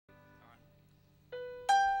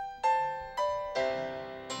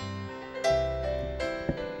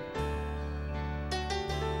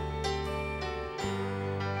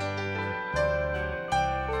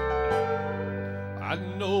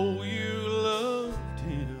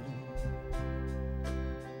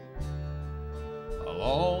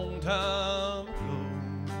time ago.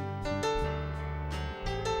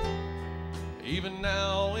 Even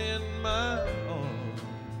now in my arms,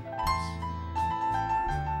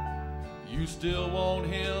 you still want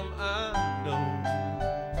him, I know.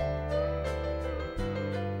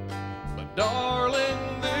 But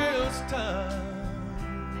darling, this time,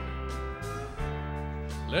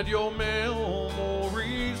 let your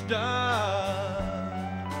memories die.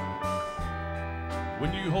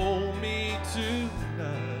 When you hold me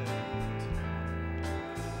tonight,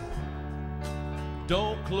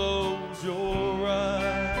 don't close your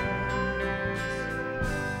eyes.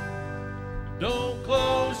 Don't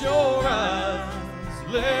close your eyes,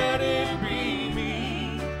 let it be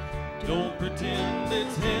me. Don't pretend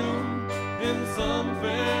it's him in some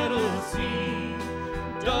fantasy.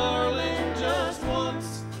 Darling, just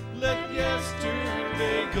once, let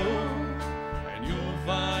yesterday go, and you'll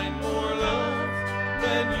find more love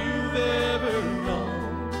than you've ever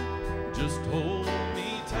known. Just hold me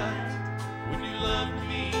tight when you love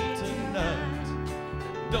me tonight.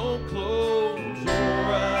 Don't close your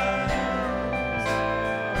eyes.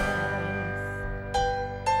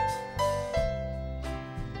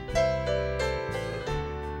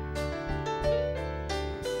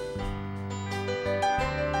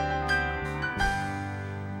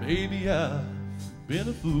 Maybe I've been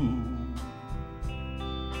a fool,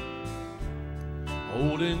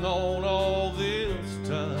 holding on all this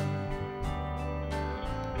time,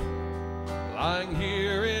 lying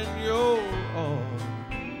here in your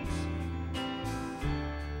arms,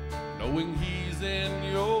 knowing he's in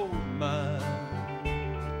your mind.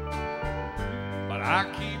 But I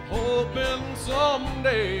keep hoping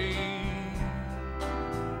someday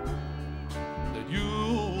that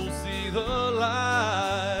you'll see the light.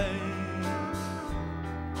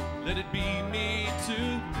 Let it be me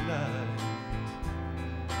tonight,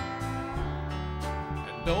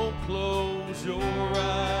 and don't close your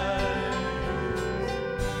eyes.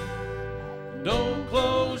 Don't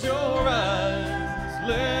close your eyes,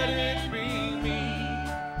 let it be me.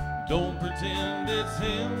 Don't pretend it's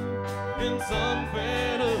him in some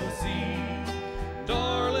fantasy.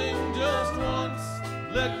 Darling, just once,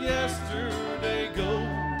 let yesterday go,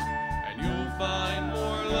 and you'll find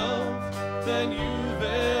more love than you've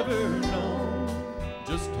ever known.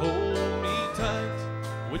 Just hold me tight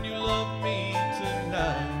when you love me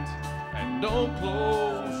tonight, and don't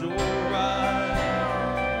close your eyes.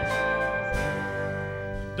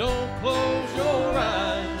 Don't close your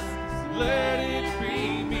eyes, let it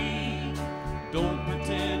be me. Don't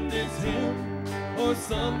pretend it's him or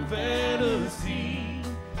some fantasy.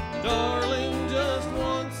 Darling,